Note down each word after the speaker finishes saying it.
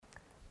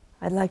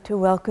I'd like to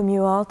welcome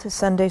you all to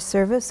Sunday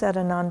service at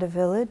Ananda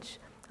Village.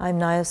 I'm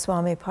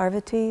Nayaswami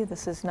Parvati,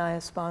 this is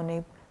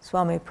Nayaswami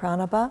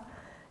Pranaba,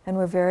 and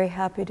we're very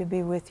happy to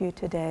be with you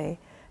today.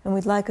 And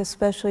we'd like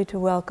especially to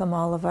welcome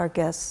all of our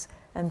guests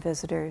and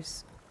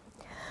visitors.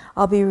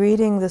 I'll be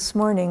reading this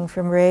morning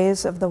from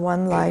Rays of the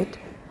One Light.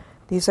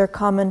 These are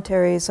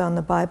commentaries on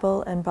the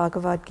Bible and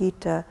Bhagavad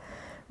Gita,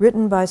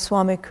 written by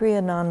Swami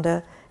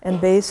Kriyananda and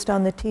based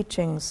on the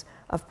teachings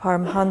of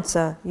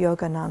Paramhansa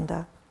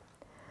Yogananda.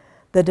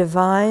 The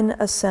Divine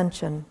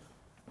Ascension.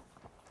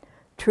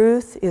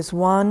 Truth is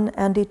one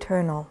and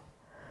eternal.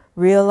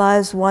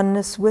 Realize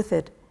oneness with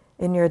it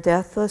in your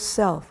deathless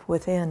self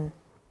within.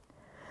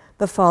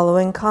 The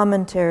following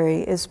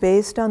commentary is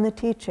based on the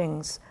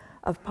teachings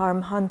of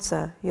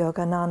Paramhansa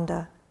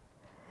Yogananda.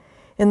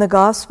 In the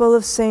Gospel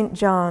of St.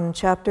 John,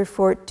 chapter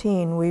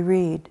 14, we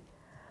read,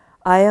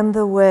 I am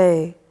the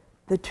way,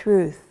 the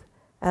truth,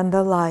 and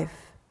the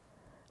life.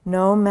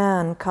 No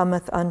man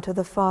cometh unto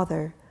the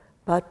Father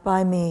but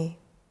by me.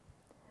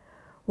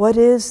 What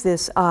is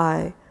this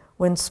I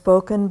when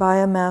spoken by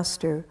a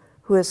master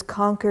who has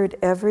conquered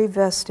every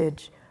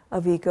vestige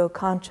of ego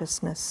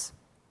consciousness?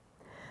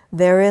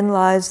 Therein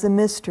lies the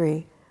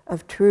mystery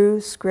of true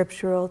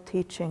scriptural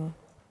teaching.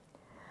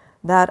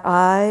 That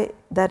I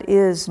that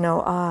is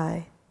no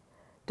I,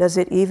 does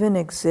it even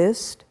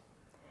exist?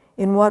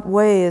 In what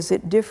way is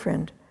it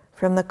different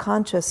from the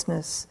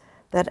consciousness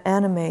that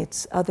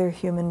animates other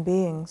human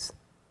beings?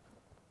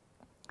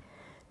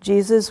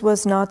 Jesus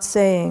was not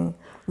saying,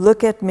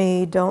 look at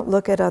me, don't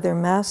look at other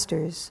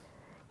masters.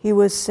 He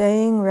was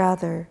saying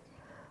rather,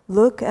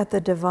 look at the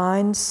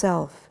divine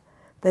self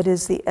that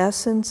is the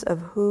essence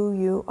of who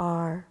you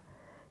are,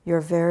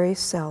 your very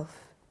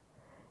self.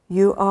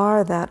 You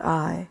are that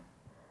I.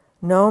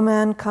 No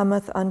man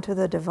cometh unto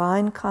the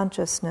divine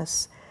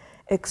consciousness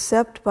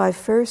except by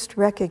first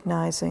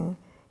recognizing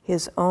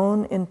his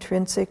own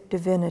intrinsic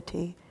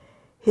divinity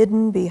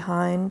hidden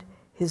behind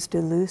his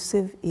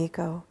delusive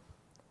ego.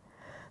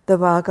 The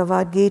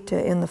Bhagavad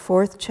Gita in the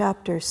 4th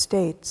chapter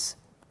states,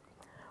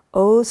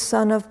 O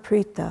son of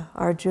Pritha,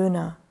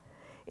 Arjuna,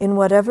 in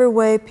whatever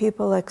way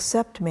people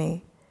accept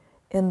me,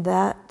 in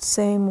that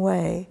same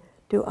way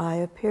do I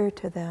appear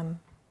to them.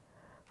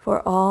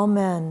 For all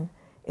men,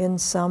 in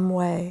some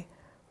way,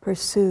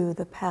 pursue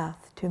the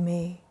path to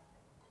me.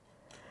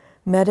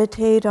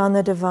 Meditate on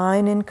the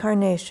divine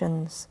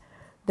incarnations,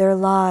 their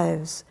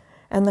lives,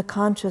 and the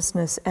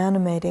consciousness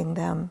animating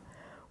them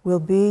will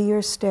be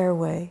your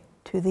stairway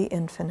to the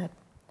infinite.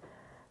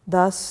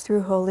 Thus,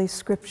 through Holy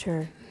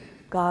Scripture,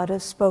 God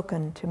has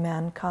spoken to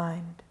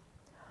mankind.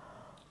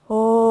 Om,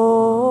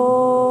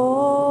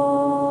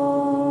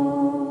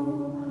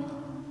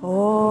 Om,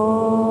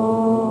 Om.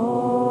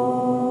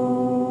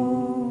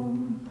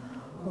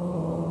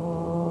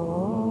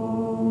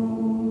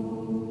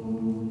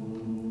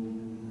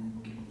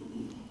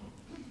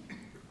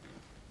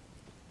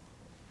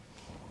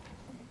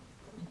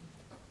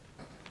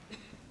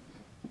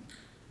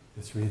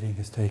 This reading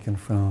is taken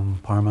from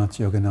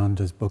Paramhansa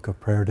Yogananda's Book of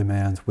Prayer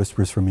Demands,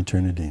 Whispers from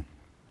Eternity.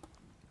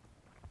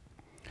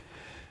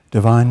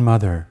 Divine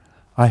Mother,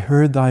 I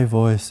heard thy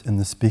voice in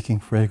the speaking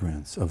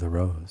fragrance of the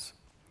rose.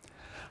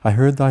 I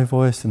heard thy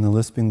voice in the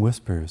lisping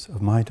whispers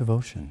of my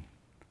devotion.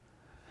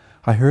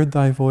 I heard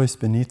thy voice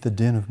beneath the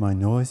din of my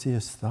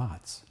noisiest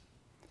thoughts.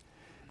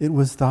 It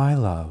was thy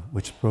love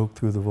which broke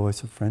through the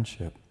voice of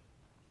friendship.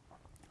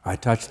 I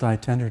touched thy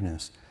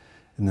tenderness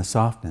in the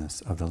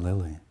softness of the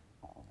lily.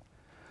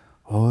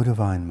 O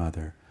Divine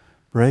Mother,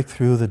 break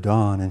through the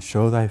dawn and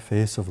show thy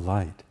face of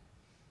light.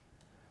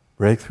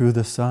 Break through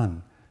the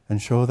sun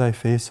and show thy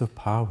face of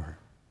power.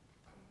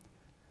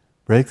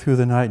 Break through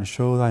the night and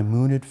show thy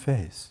mooned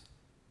face.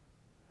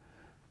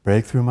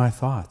 Break through my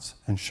thoughts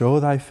and show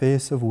thy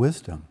face of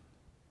wisdom.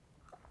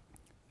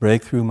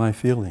 Break through my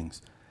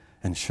feelings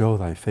and show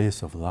thy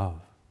face of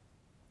love.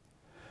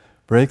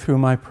 Break through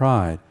my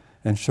pride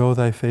and show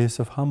thy face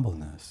of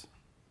humbleness.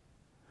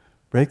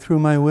 Break through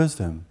my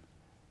wisdom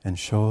and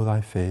show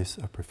thy face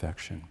of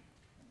perfection.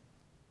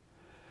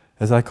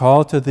 As I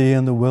call to thee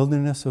in the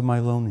wilderness of my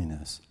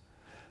loneliness,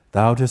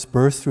 thou didst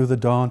burst through the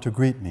dawn to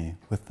greet me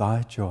with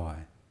thy joy.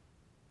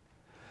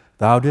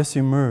 Thou didst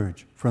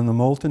emerge from the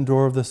molten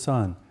door of the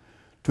sun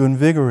to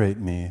invigorate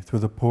me through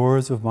the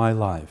pores of my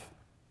life.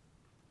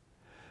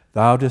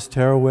 Thou didst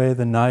tear away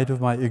the night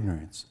of my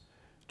ignorance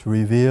to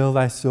reveal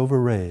thy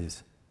silver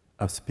rays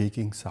of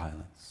speaking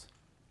silence.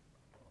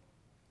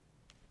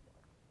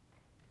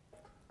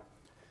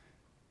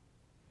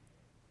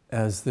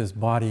 As this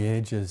body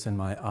ages and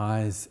my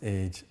eyes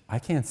age, I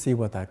can't see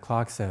what that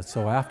clock says.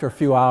 So after a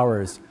few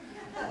hours,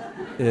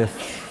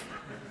 if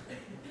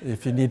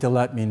you need to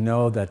let me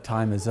know that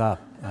time is up,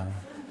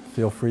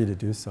 feel free to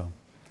do so.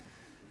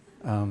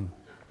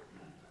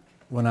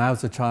 When I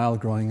was a child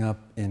growing up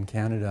in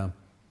Canada,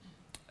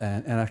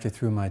 and actually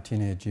through my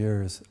teenage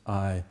years,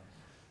 I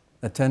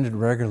attended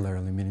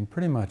regularly, meaning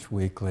pretty much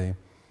weekly,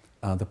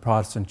 the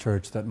Protestant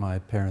church that my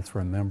parents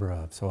were a member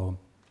of. So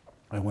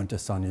I went to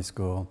Sunday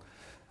school,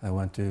 I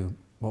went to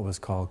what was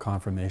called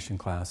confirmation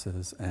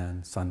classes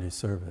and Sunday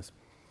service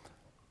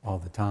all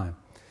the time.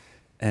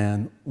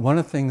 And one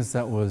of the things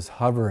that was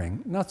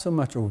hovering, not so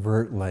much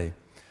overtly,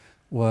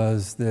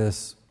 was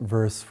this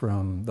verse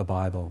from the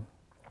Bible,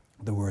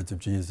 the words of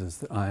Jesus,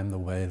 that I am the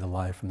way, the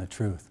life, and the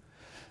truth,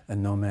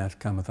 and no man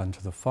cometh unto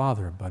the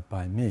Father but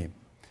by me.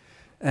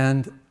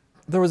 And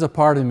there was a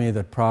part of me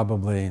that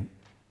probably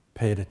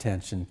paid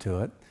attention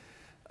to it,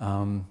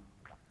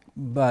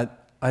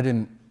 but I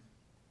didn't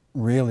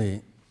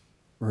really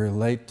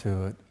relate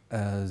to it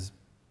as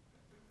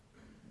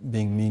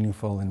being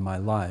meaningful in my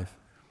life.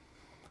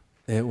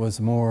 It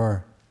was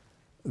more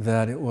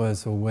that it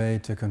was a way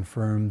to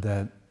confirm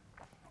that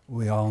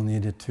we all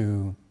needed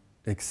to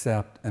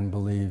accept and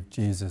believe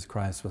Jesus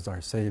Christ was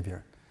our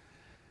Savior.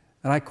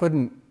 And I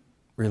couldn't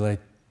relate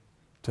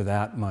to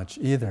that much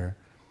either,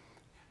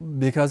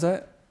 because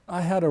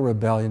I had a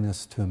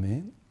rebelliousness to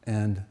me,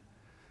 and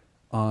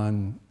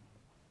at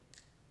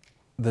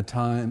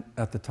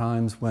the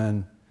times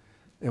when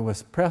it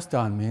was pressed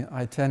on me,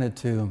 I tended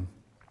to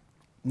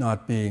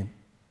not be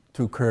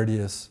too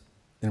courteous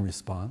in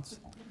response.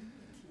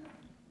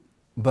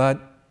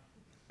 But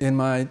in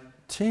my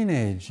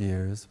teenage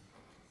years,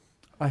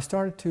 I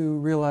started to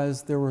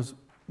realize there was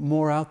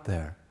more out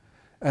there.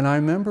 And I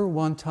remember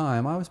one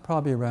time, I was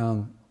probably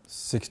around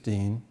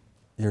 16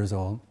 years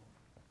old,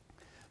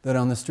 that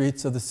on the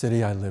streets of the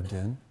city I lived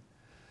in,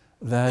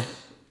 that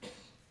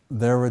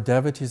there were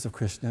devotees of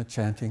Krishna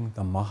chanting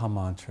the Maha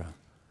Mantra,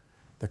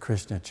 the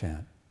Krishna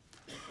chant.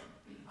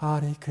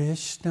 Hare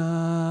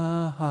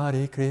Krishna,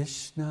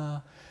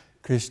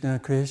 Krishna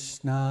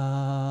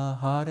Krishna,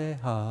 Hare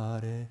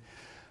Hare,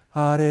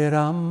 Hare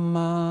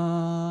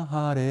Rama,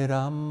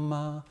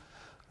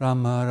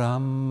 Rama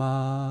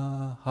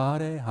Rama,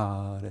 Hare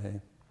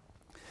Hare.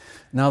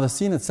 Now the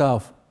scene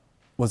itself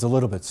was a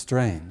little bit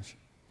strange,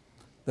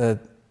 that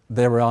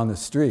they were on the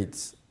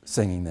streets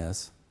singing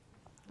this,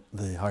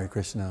 the Hare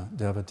Krishna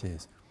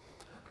devotees.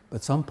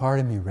 But some part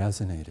of me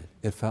resonated.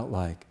 It felt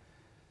like,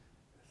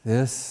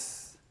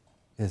 this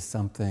is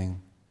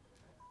something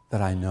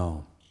that I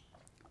know.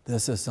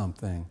 This is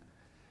something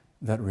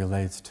that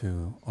relates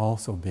to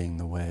also being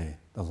the way,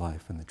 the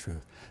life, and the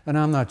truth. And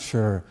I'm not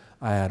sure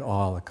I had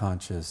all a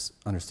conscious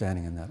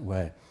understanding in that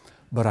way,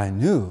 but I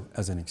knew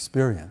as an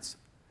experience,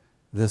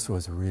 this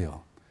was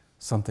real.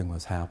 Something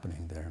was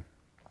happening there.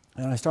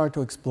 And I started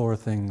to explore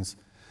things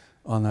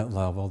on that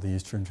level, the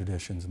Eastern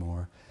traditions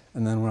more.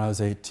 And then when I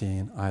was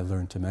 18, I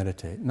learned to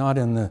meditate. Not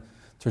in the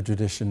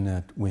tradition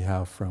that we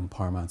have from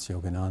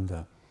Paramahansa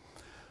Yogananda.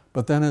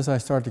 But then as I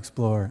started to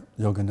explore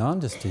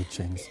Yogananda's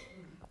teachings,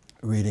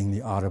 reading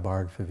the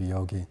Autobiography of a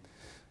Yogi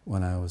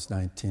when I was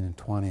 19 and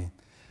 20,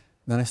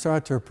 then I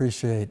started to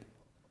appreciate,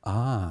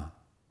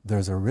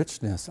 there's a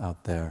richness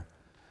out there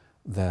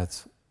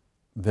that's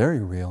very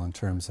real in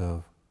terms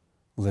of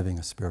living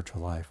a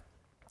spiritual life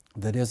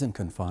that isn't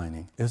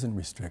confining, isn't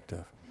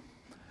restrictive.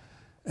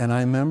 And I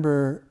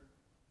remember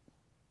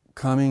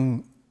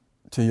coming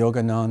to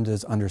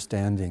Yogananda's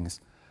understandings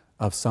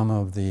of some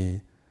of the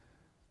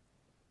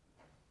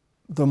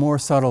more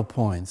subtle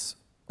points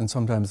and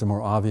sometimes the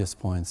more obvious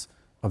points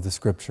of the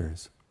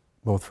scriptures,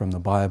 both from the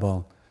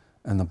Bible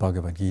and the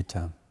Bhagavad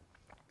Gita.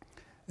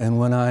 And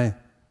when I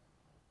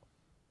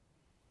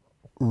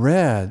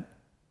read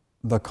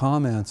the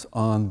comments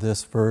on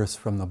this verse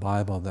from the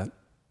Bible that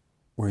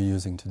we're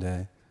using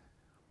today,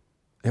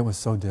 it was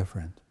so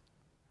different.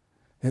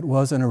 It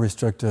wasn't a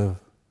restrictive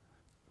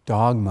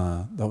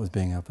dogma that was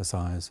being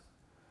emphasized,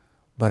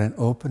 but an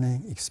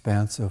opening,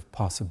 expansive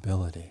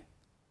possibility.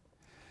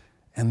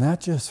 And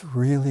that just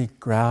really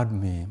grabbed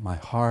me, my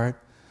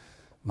heart,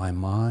 my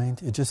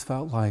mind. It just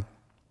felt like,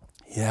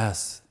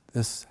 yes,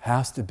 this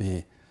has to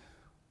be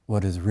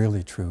what is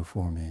really true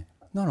for me.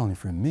 Not only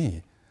for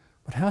me,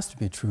 but has to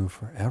be true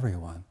for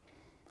everyone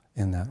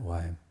in that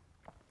way.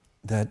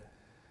 That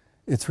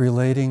it's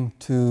relating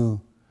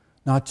to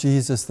not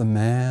Jesus the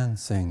man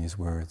saying these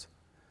words,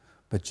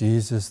 but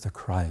Jesus the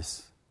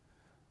Christ,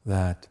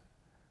 that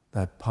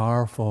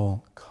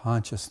powerful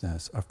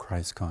consciousness of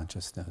Christ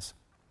consciousness.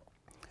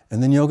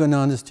 And then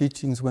Yogananda's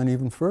teachings went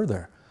even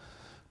further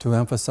to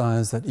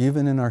emphasize that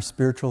even in our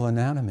spiritual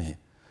anatomy,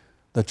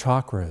 the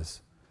chakras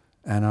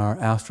and our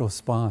astral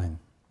spine,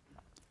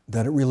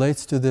 that it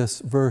relates to this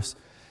verse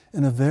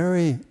in a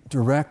very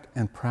direct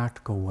and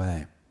practical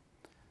way.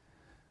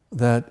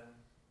 That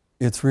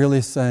it's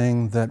really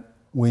saying that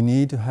we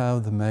need to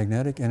have the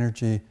magnetic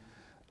energy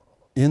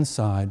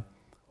inside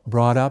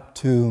brought up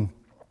to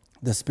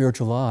the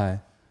spiritual eye,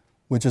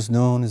 which is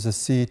known as the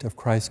seat of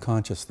Christ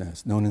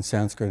consciousness, known in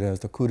Sanskrit as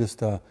the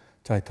Kudastha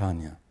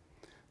Chaitanya,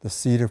 the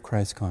seat of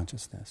Christ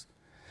consciousness.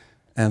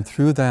 And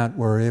through that,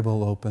 we're able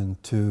to open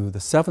to the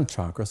seventh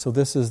chakra. So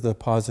this is the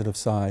positive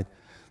side,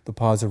 the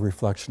positive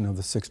reflection of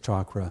the sixth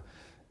chakra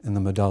in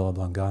the medulla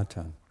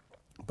oblongata.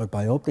 But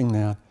by opening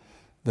that,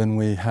 then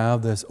we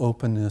have this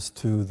openness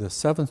to the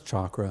seventh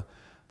chakra,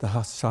 the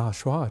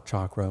Sahasrara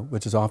chakra,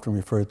 which is often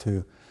referred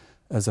to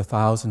as a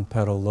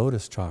 1,000-petal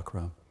lotus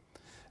chakra.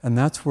 And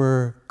that's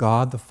where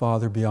God the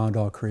Father beyond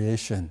all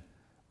creation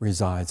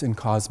resides in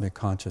cosmic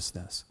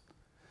consciousness.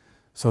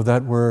 So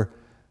that we're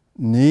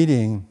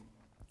needing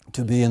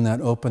to be in that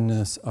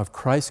openness of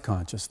Christ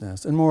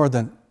consciousness, and more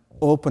than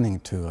opening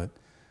to it,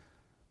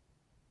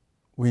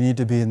 we need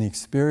to be in the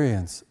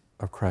experience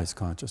of Christ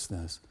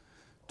consciousness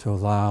to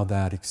allow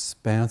that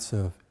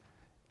expansive,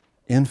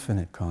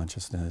 infinite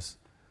consciousness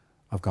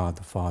of God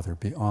the Father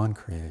beyond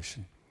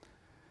creation.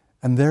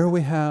 And there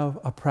we have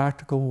a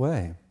practical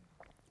way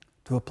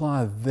to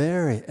apply a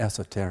very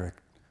esoteric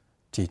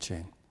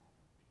teaching.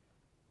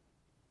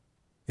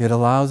 It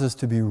allows us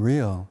to be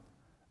real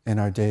in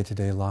our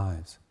day-to-day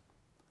lives,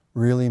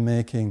 really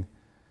making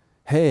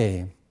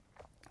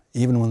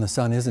even when the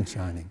sun isn't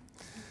shining,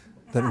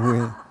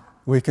 that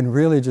we can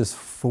really just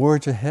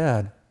forge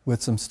ahead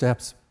with some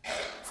steps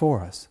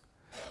for us.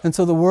 And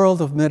so the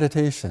world of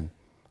meditation,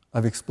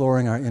 of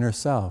exploring our inner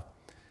self,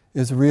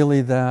 is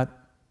really that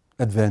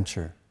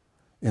adventure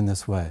in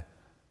this way.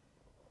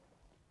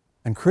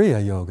 And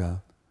Kriya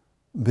Yoga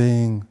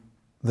being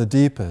the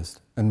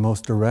deepest and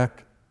most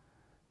direct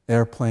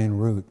airplane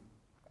route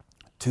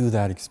to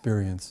that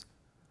experience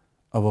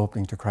of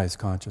opening to Christ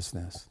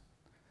consciousness.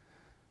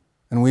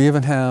 And we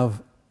even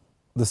have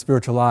the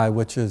spiritual eye,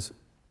 which is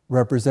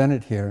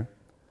represented here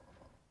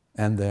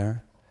and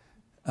there,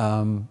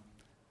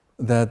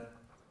 that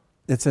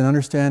it's an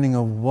understanding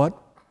of what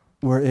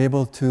we're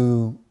able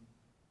to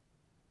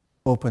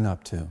open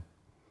up to.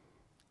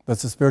 But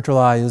the spiritual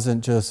eye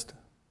isn't just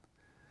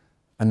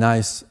a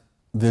nice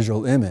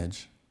visual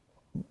image,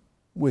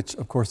 which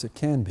of course it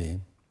can be,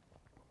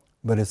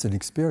 but it's an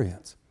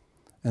experience.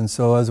 And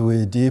so as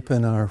we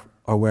deepen our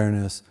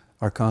awareness,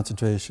 our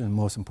concentration,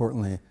 most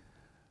importantly,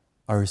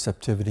 our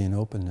receptivity and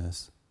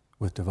openness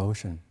with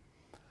devotion,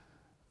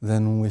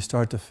 then we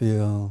start to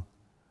feel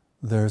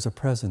there's a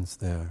presence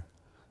there.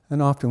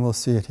 And often we'll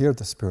see it here at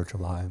the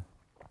spiritual eye,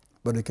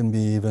 but it can be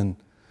even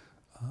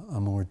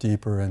a more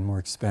deeper and more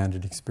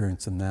expanded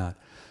experience than that.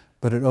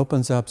 But it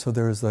opens up so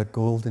there's that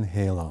golden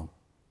halo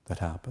that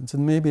happens.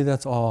 And maybe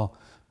that's all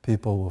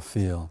people will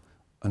feel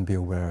and be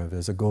aware of,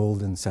 is a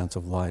golden sense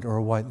of light or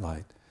a white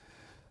light.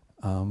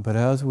 But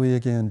as we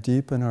again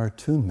deepen our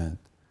attunement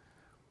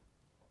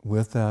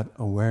with that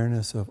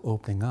awareness of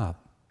opening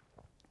up,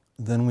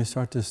 then we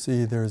start to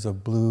see there's a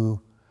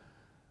blue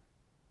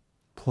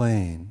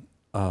plane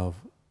of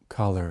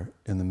color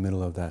in the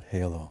middle of that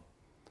halo.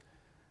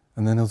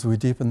 And then as we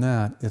deepen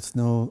that, it's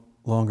no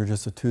longer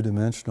just a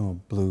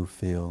two-dimensional blue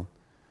field.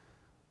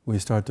 We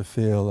start to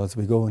feel, as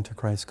we go into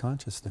Christ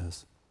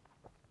consciousness,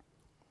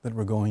 that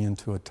we're going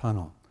into a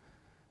tunnel.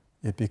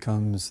 It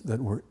becomes that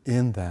we're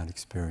in that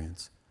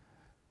experience,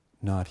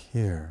 not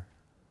here,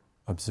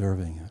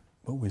 observing it,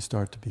 but we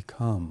start to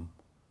become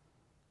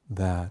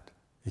that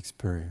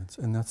experience,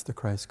 and that's the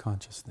Christ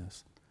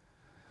consciousness.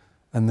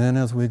 And then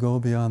as we go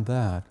beyond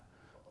that,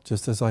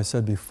 just as I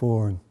said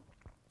before,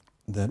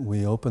 that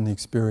we open the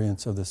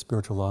experience of the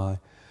spiritual eye,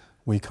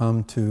 we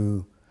come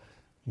to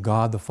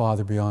God the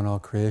Father beyond all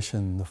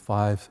creation. The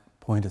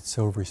five-pointed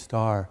silvery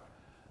star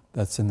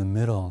that's in the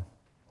middle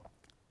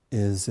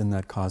is in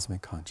that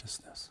cosmic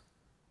consciousness.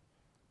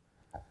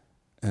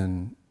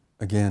 And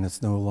again,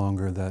 it's no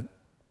longer that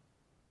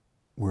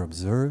we're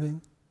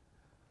observing,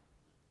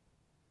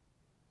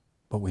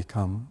 but we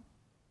come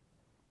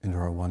into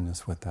our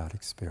oneness with that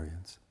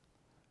experience.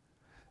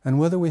 And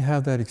whether we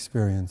have that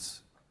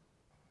experience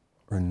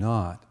or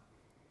not,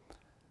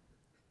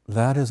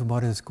 that is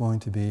what is going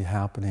to be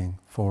happening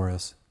for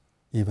us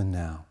even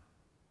now.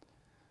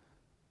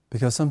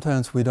 Because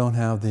sometimes we don't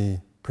have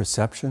the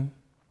perception,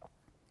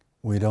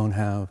 we don't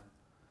have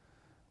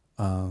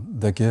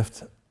the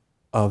gift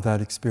of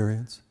that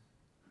experience,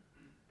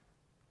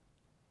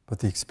 but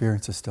the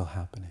experience is still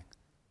happening.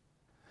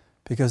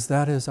 Because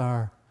that is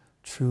our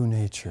true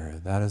nature,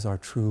 that is our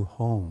true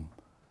home,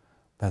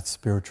 that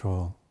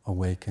spiritual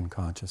awakened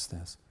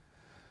consciousness.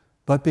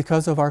 But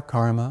because of our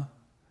karma,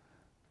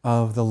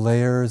 of the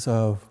layers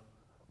of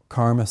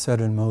karma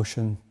set in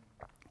motion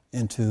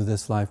into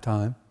this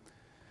lifetime,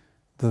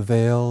 the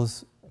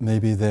veils may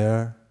be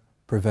there,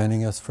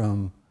 preventing us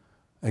from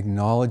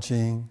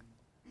acknowledging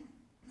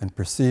and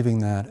perceiving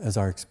that as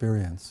our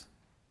experience.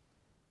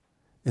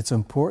 It's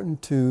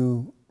important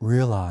to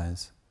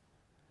realize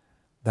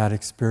that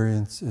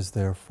experience is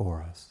there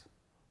for us.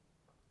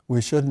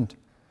 We shouldn't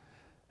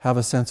have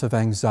a sense of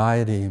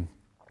anxiety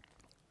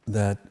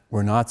that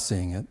we're not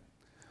seeing it,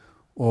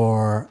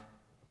 or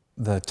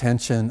the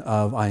tension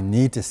of I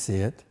need to see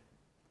it,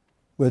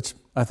 which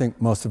I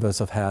think most of us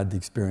have had the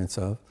experience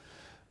of,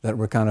 that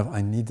we're kind of,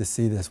 I need to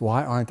see this.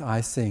 Why aren't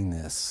I seeing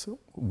this?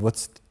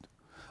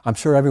 I'm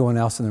sure everyone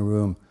else in the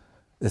room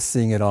is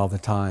seeing it all the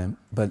time,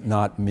 but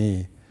not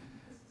me.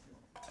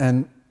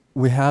 And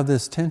we have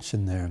this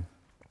tension there.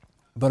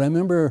 But I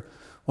remember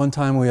one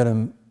time we had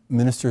a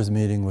ministers'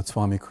 meeting with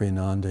Swami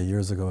Kriyananda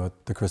years ago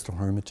at the Crystal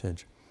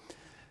Hermitage.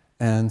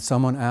 And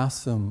someone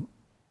asked him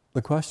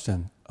the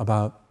question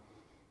about,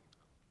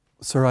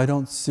 "Sir, I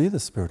don't see the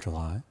spiritual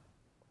eye.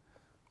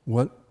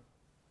 What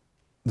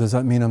does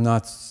that mean? I'm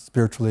not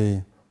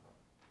spiritually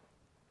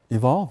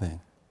evolving?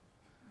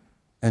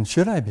 And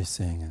should I be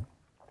seeing it?"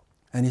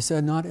 And he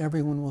said, not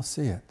everyone will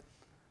see it.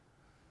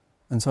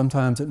 And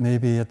sometimes it may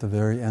be at the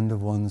very end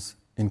of one's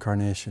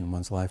incarnation,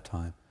 one's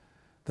lifetime,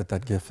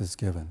 that gift is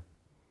given.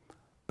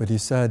 But he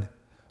said,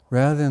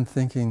 rather than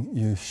thinking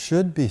you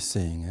should be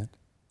seeing it,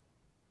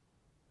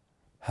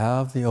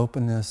 have the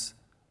openness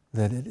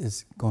that it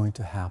is going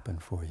to happen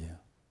for you.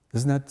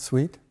 Isn't that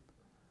sweet?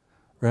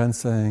 Rather than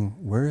saying,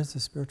 where is the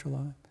spiritual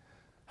life?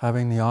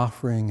 Having the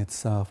offering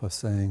itself of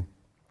saying,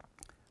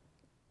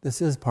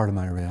 this is part of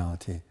my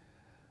reality,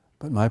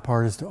 but my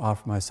part is to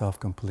offer myself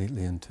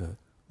completely into it,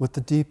 with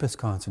the deepest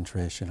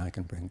concentration I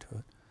can bring to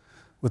it,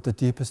 with the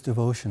deepest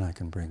devotion I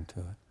can bring to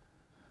it,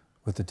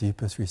 with the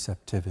deepest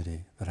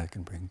receptivity that I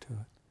can bring to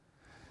it.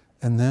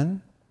 And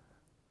then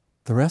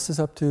the rest is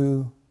up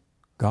to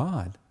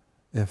God,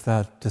 if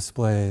that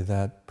display,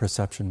 that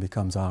perception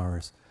becomes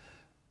ours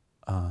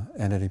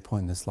at any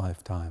point in this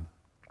lifetime.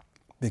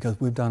 Because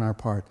we've done our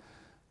part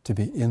to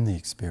be in the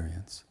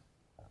experience.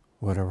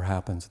 Whatever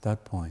happens at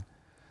that point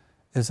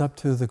is up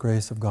to the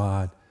grace of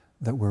God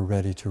that we're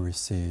ready to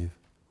receive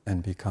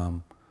and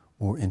become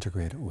more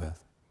integrated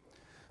with.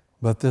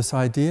 But this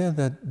idea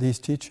that these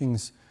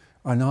teachings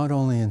are not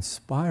only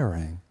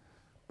inspiring,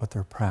 but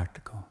they're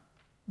practical.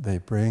 They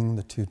bring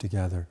the two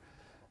together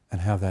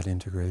and have that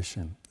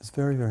integration. It's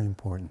very, very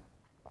important.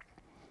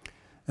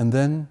 And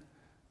then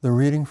the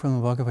reading from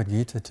the Bhagavad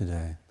Gita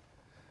today,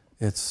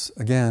 it's,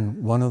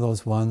 again, one of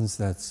those ones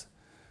that's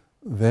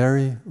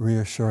very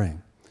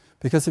reassuring.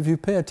 Because if you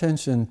pay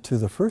attention to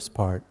the first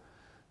part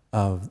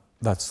of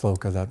that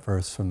sloka, that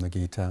verse from the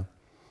Gita,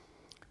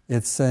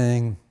 it's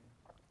saying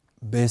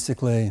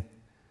basically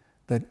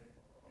that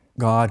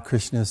God,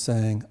 Krishna is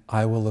saying,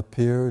 I will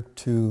appear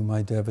to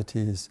my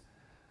devotees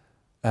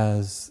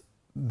as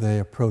they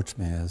approach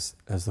me, as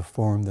the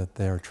form that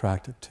they're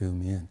attracted to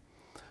me in.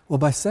 Well,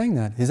 by saying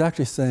that, he's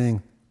actually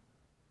saying,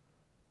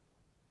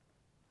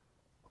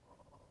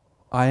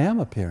 I am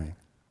appearing.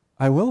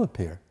 I will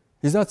appear.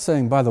 He's not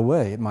saying, by the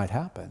way, it might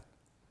happen.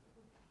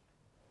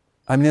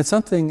 I mean, it's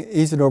something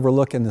easy to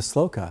overlook in the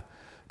sloka,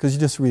 because you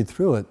just read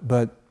through it,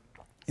 but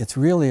it's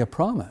really a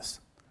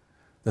promise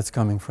that's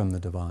coming from the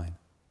divine.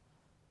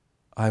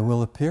 I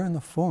will appear in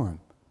the form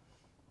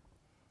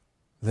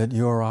that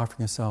you are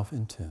offering yourself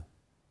into.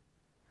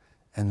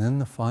 And then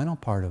the final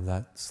part of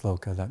that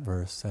sloka, that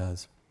verse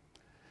says,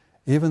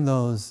 even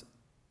those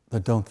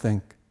that don't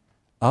think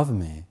of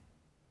me,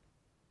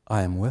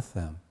 I am with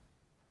them.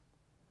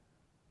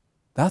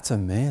 That's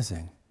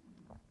amazing.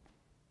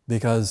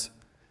 Because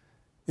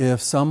if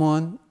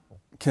someone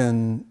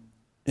can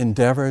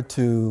endeavor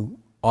to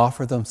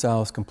offer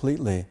themselves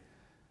completely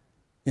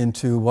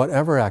into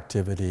whatever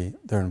activity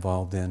they're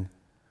involved in,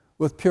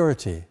 with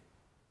purity,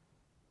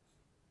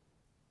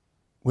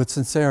 with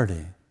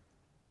sincerity,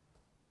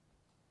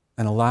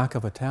 and a lack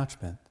of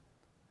attachment,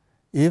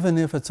 even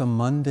if it's a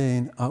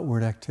mundane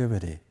outward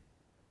activity,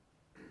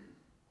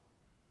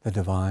 the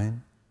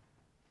divine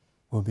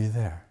will be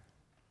there.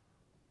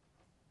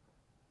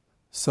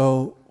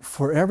 So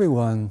for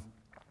everyone,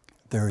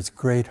 there is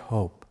great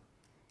hope,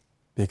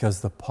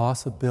 because the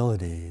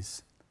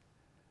possibilities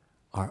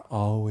are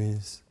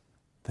always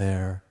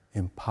there,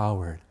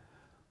 empowered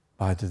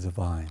by the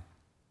divine.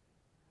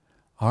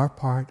 Our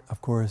part,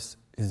 of course,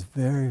 is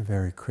very,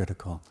 very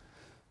critical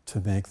to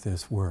make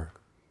this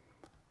work,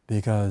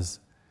 because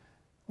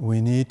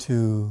we need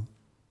to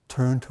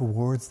turn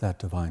towards that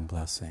divine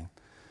blessing.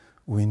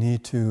 We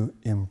need to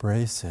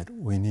embrace it.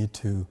 We need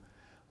to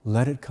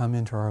let it come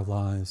into our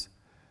lives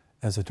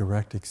as a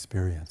direct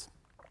experience.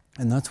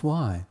 And that's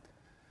why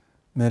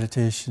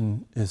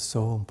meditation is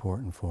so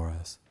important for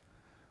us,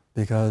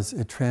 because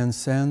it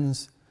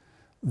transcends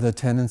the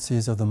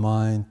tendencies of the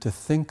mind to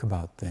think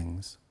about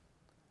things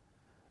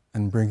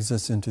and brings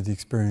us into the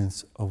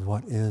experience of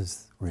what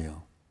is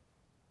real.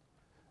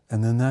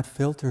 And then that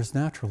filters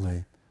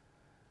naturally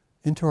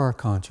into our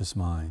conscious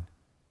mind,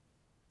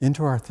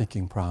 into our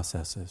thinking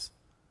processes,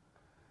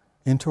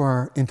 into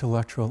our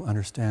intellectual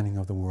understanding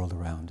of the world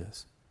around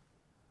us.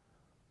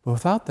 But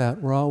without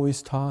that, we're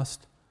always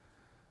tossed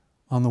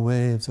on the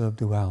waves of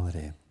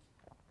duality.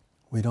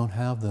 We don't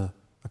have the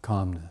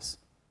calmness.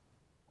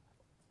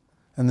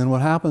 And then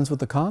what happens with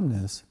the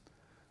calmness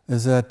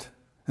is that,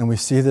 and we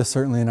see this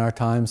certainly in our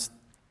times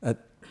at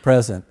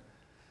present,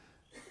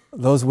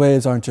 those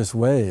waves aren't just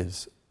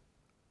waves.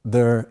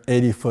 They're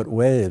 80-foot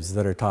waves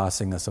that are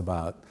tossing us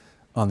about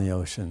on the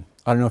ocean.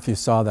 I don't know if you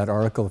saw that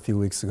article a few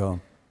weeks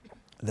ago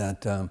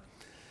that,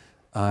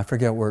 I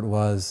forget where it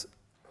was,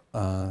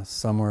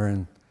 somewhere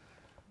in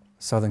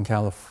Southern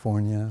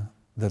California,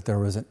 that there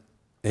was an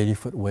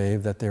 80-foot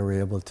wave that they were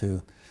able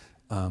to,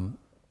 on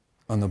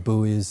the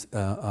buoys,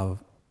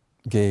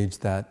 gauge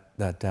that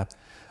depth.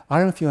 I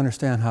don't know if you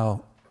understand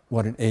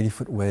what an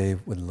 80-foot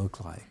wave would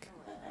look like.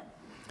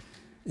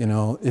 You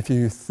know, if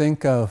you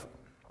think of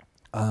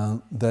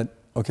that,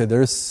 okay,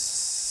 there's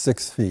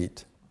 6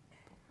 feet,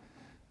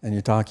 and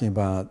you're talking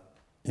about,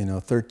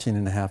 13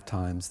 and a half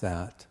times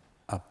that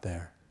up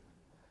there.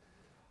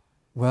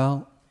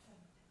 Well,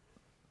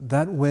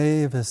 that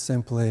wave is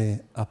simply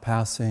a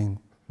passing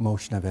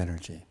motion of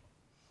energy.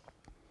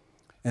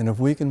 And if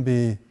we can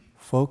be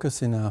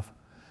focused enough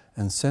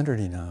and centered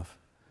enough,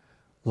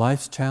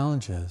 life's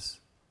challenges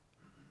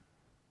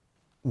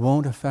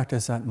won't affect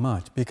us that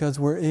much because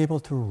we're able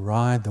to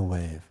ride the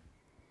wave.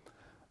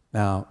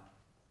 Now,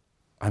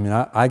 I mean,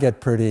 I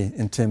get pretty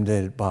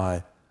intimidated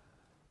by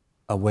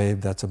a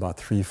wave that's about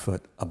 3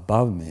 foot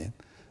above me.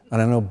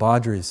 And I know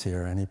Badri's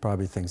here, and he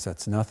probably thinks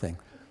that's nothing,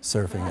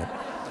 surfing it.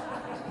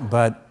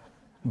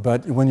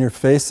 But when you're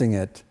facing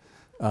it,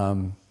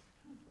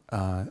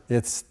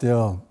 it's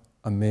still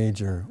a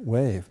major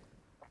wave.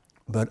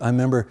 But I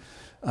remember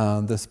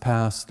this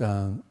past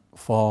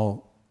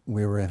fall,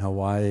 we were in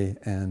Hawaii,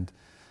 and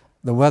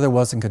the weather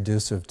wasn't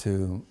conducive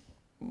to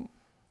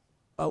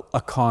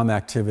a calm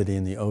activity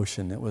in the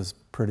ocean. It was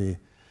pretty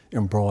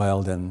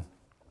embroiled, and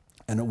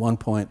at one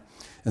point,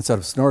 instead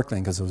of snorkeling,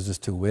 because it was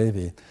just too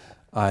wavy,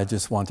 I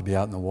just wanted to be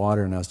out in the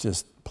water, and I was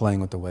just playing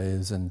with the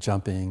waves and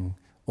jumping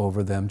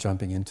over them,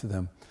 jumping into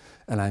them,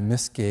 and I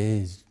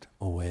misgauged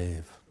a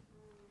wave.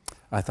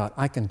 I thought,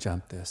 I can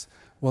jump this.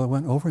 Well, it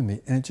went over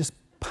me, and it just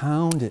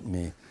pounded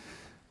me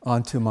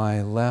onto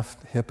my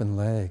left hip and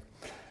leg.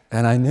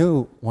 And I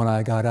knew when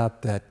I got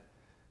up that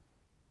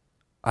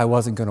I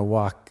wasn't going to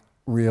walk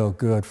real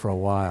good for a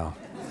while.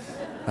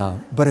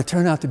 But it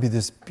turned out to be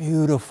this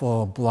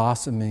beautiful,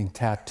 blossoming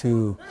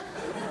tattoo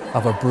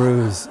of a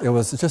bruise. It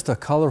was just a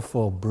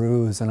colorful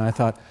bruise, and I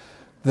thought,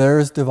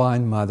 there's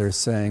Divine Mother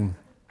saying,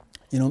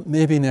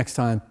 maybe next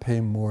time pay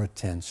more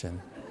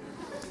attention.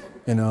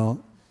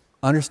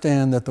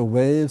 Understand that the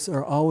waves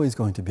are always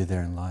going to be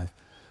there in life,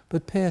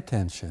 but pay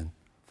attention.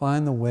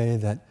 Find the way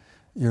that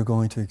you're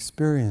going to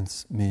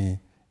experience me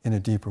in a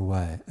deeper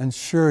way. And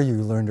sure,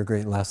 you learned a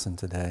great lesson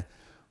today,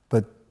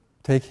 but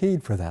take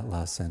heed for that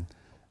lesson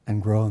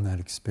and grow in that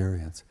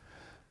experience.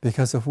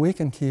 Because if we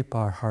can keep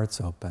our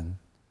hearts open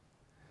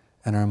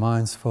and our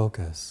minds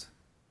focused,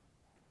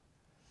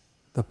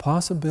 the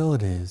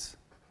possibilities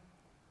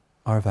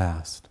are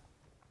vast.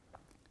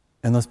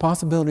 And those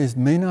possibilities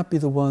may not be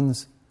the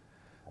ones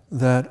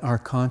that our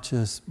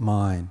conscious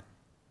mind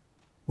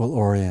will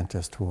orient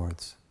us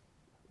towards,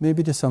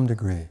 maybe to some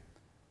degree.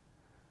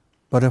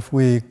 But if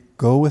we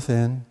go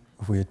within,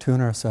 if we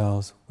attune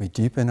ourselves, we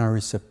deepen our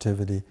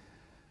receptivity,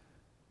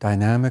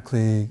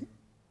 dynamically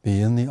be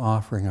in the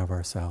offering of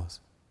ourselves,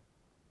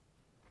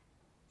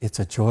 it's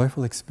a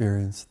joyful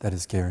experience that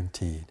is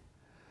guaranteed.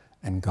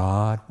 And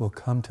God will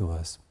come to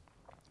us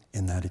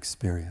in that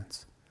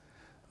experience.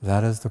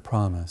 That is the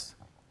promise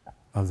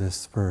of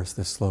this verse,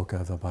 this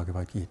sloka of the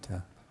Bhagavad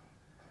Gita,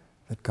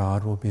 that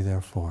God will be there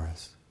for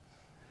us.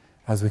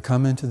 As we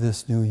come into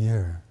this new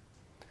year,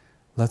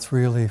 let's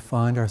really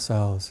find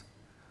ourselves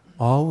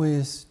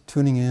always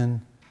tuning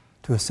in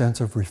to a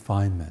sense of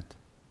refinement.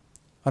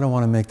 I don't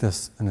want to make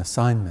this an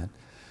assignment,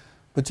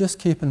 but just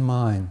keep in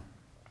mind,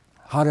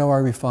 how do I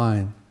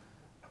refine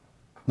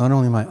not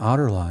only my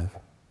outer life,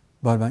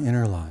 but my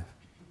inner life?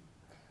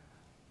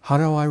 How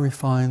do I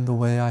refine the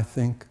way I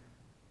think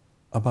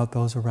about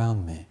those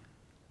around me,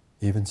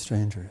 even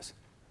strangers?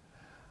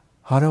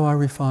 How do I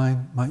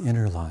refine my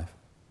inner life,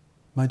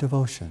 my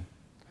devotion?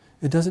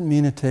 It doesn't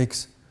mean it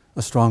takes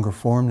a stronger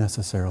form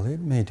necessarily, it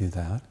may do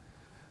that,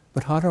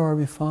 but how do I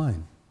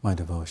refine my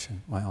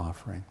devotion, my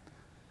offering?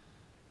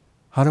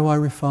 How do I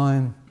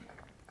refine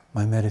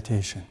my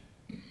meditation?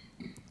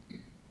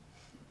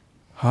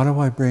 How do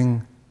I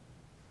bring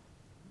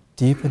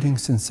deepening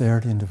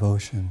sincerity and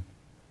devotion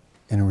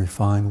in a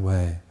refined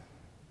way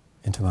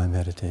into my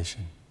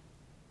meditation?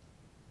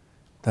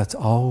 That's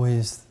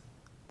always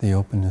the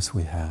openness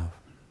we have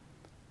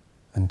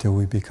until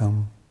we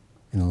become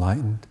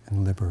enlightened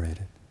and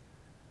liberated.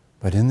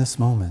 But in this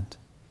moment,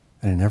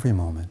 and in every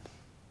moment,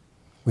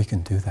 we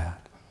can do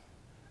that.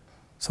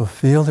 So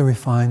feel the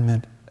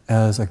refinement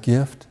as a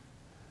gift,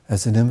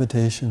 as an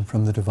invitation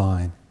from the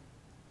divine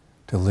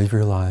to live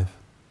your life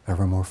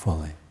ever more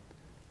fully.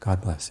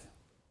 God bless you.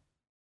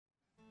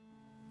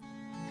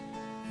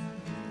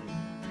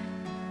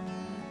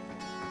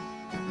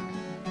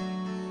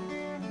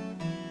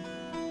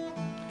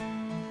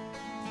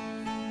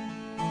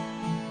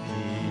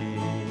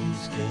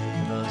 Peace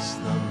gave us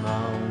the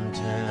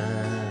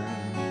mountains,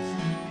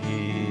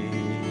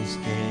 peace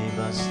gave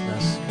us the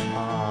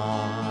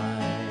sky.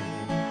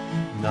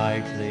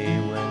 Nightly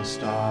when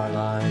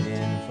starlight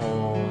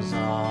enfolds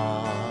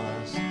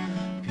us,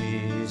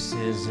 peace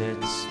is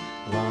its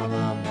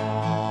lullaby.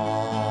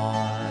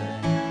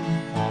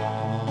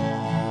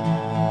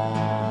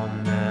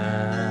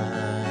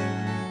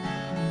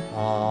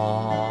 Amen.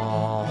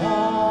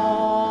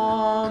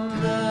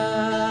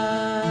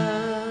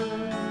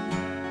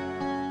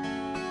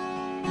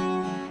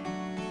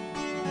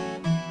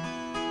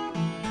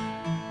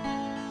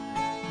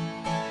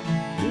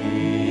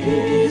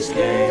 Peace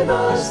gave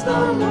us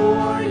the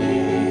morning,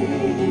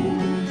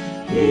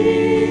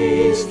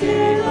 peace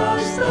gave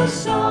us the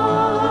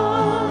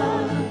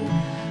sun,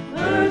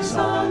 bird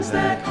songs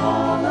that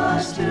call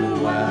us to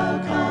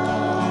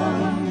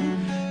welcome,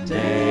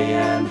 day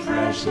and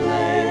fresh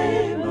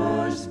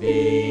labors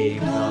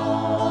begun.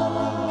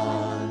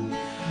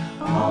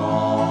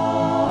 Amen.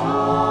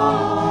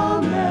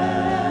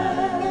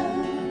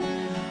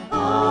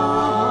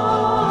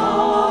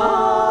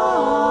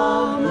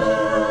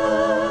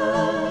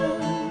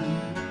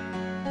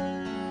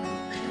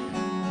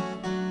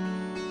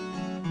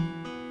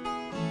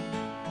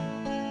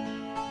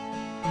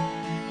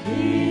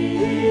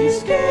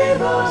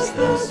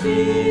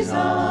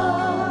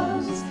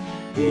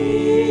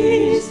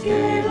 Peace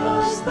gave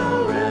us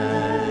the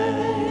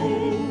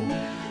rain,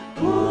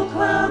 cool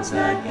clouds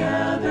that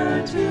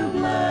gather to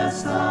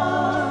bless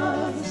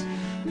us,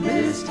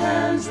 mist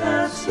hands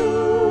that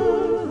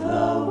soothe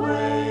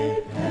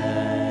away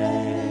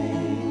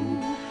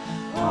pain.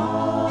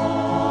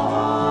 Amen.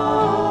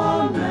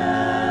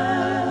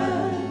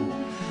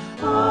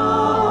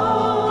 Amen.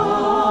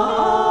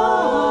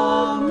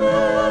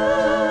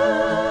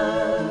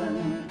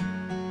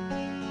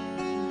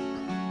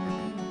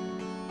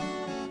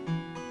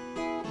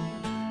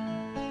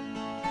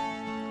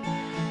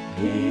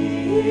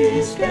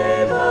 Peace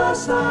gave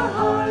us our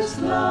heart's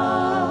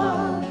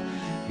love.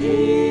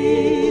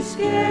 Peace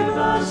gave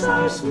us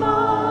our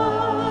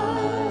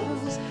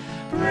smiles.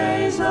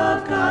 Praise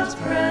of God's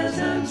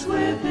presence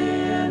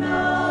within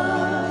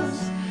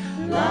us.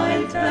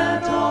 Light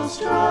that all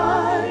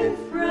strife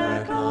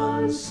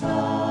reconciles.